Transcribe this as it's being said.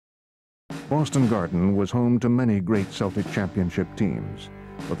Boston Garden was home to many great Celtic championship teams,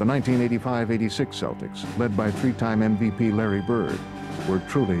 but the 1985-86 Celtics, led by three-time MVP Larry Bird, were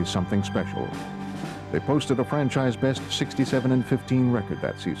truly something special. They posted a franchise-best 67-15 record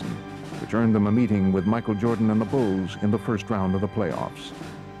that season, which earned them a meeting with Michael Jordan and the Bulls in the first round of the playoffs.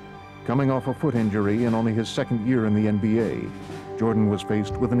 Coming off a foot injury in only his second year in the NBA, Jordan was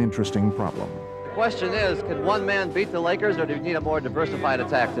faced with an interesting problem. The question is, can one man beat the Lakers, or do you need a more diversified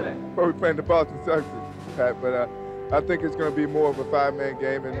attack today? Well, we're playing the Boston Celtics, Pat, but I think it's going to be more of a five-man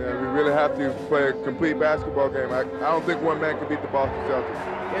game, and we really have to play a complete basketball game. I don't think one man can beat the Boston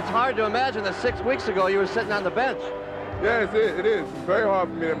Celtics. It's hard to imagine that 6 weeks ago you were sitting on the bench. Yes, it is. It's very hard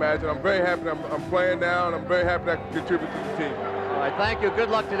for me to imagine. I'm very happy I'm playing now, and I'm very happy that I can contribute to the team. All right, thank you. Good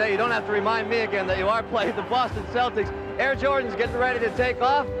luck today. You don't have to remind me again that you are playing the Boston Celtics. Air Jordan's getting ready to take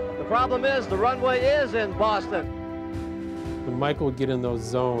off. The problem is the runway is in Boston. When Michael would get in those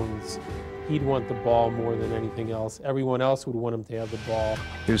zones, he'd want the ball more than anything else. Everyone else would want him to have the ball.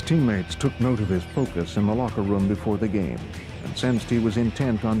 His teammates took note of his focus in the locker room before the game and sensed he was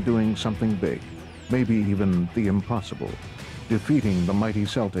intent on doing something big, maybe even the impossible, defeating the mighty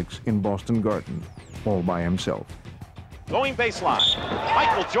Celtics in Boston Garden all by himself. Going baseline.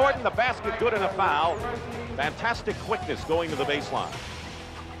 Michael Jordan, the basket good and a foul. Fantastic quickness going to the baseline.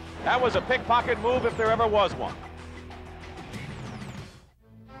 That was a pickpocket move if there ever was one.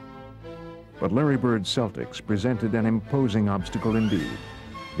 But Larry Bird's Celtics presented an imposing obstacle indeed.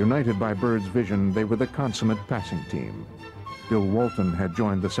 United by Bird's vision, they were the consummate passing team. Bill Walton had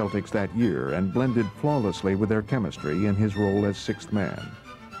joined the Celtics that year and blended flawlessly with their chemistry in his role as sixth man.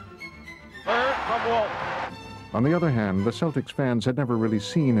 Bird from Walton. On the other hand, the Celtics fans had never really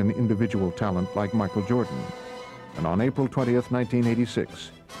seen an individual talent like Michael Jordan. And on April 20th,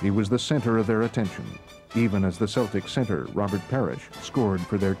 1986, he was the center of their attention, even as the Celtics center, Robert Parrish, scored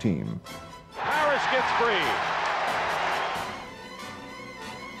for their team. Parrish gets free.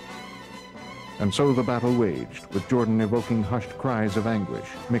 And so the battle waged, with Jordan evoking hushed cries of anguish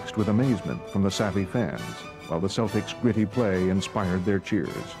mixed with amazement from the savvy fans, while the Celtics' gritty play inspired their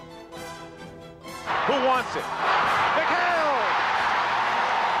cheers. Who wants it? McHale!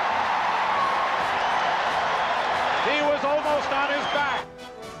 He was almost on his back.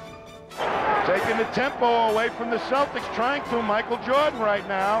 Taking the tempo away from the Celtics, trying to Michael Jordan right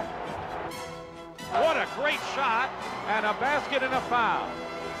now. What a great shot, and a basket and a foul.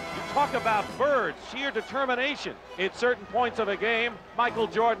 You talk about Bird's sheer determination at certain points of a game. Michael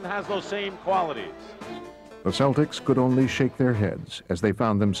Jordan has those same qualities. The Celtics could only shake their heads as they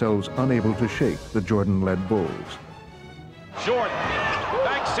found themselves unable to shake the Jordan-led Bulls. Jordan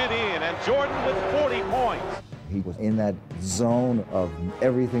banks it in, and Jordan with 40 points. He was in that zone of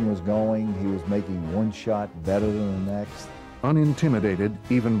everything was going. He was making one shot better than the next. Unintimidated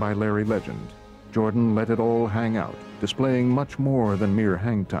even by Larry Legend, Jordan let it all hang out, displaying much more than mere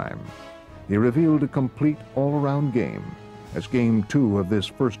hang time. He revealed a complete all-around game, as Game 2 of this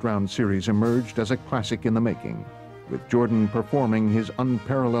first-round series emerged as a classic in the making, with Jordan performing his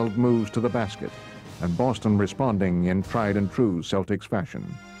unparalleled moves to the basket and Boston responding in tried-and-true Celtics fashion.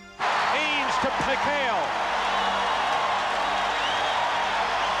 Haynes to McHale.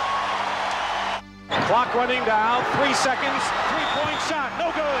 Clock running down, 3 seconds, three-point shot,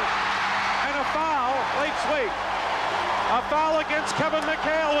 no good. And a foul, late sweep. A foul against Kevin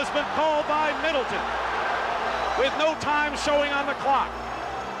McHale has been called by Middleton, with no time showing on the clock.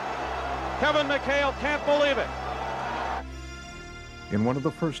 Kevin McHale can't believe it. In one of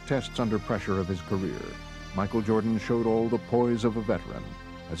the first tests under pressure of his career, Michael Jordan showed all the poise of a veteran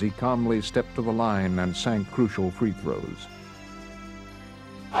as he calmly stepped to the line and sank crucial free throws.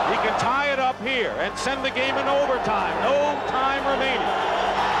 He can tie it up here and send the game in overtime. No time remaining.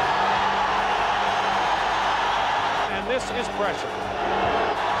 And this is pressure.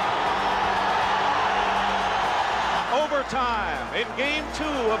 Overtime in Game 2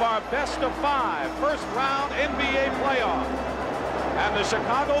 of our best-of-5 first-round NBA playoff. And the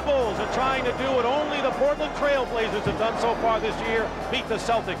Chicago Bulls are trying to do what only the Portland Trail Blazers have done so far this year, beat the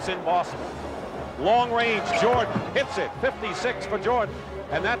Celtics in Boston. Long range, Jordan hits it, 56 for Jordan.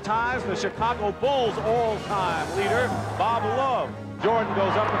 And that ties the Chicago Bulls all-time leader, Bob Love. Jordan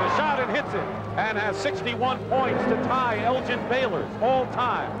goes up with a shot and hits it, and has 61 points to tie Elgin Baylor's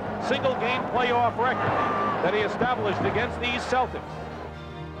all-time single-game playoff record that he established against these Celtics.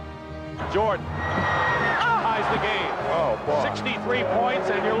 Jordan ties the game. Oh, boy. 63 points,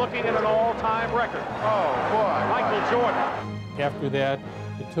 and you're looking at an all-time record. Oh, boy. Michael Jordan. After that,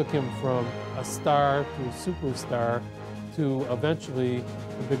 it took him from a star to a superstar to eventually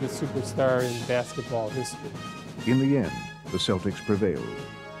the biggest superstar in basketball history. In the end, the Celtics prevailed.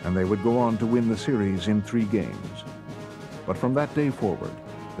 and they would go on to win the series in 3 games. But from that day forward,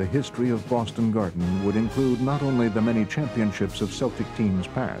 the history of Boston Garden would include not only the many championships of Celtic teams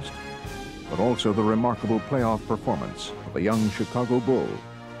past, but also the remarkable playoff performance of a young Chicago Bull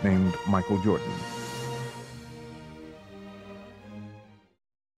named Michael Jordan.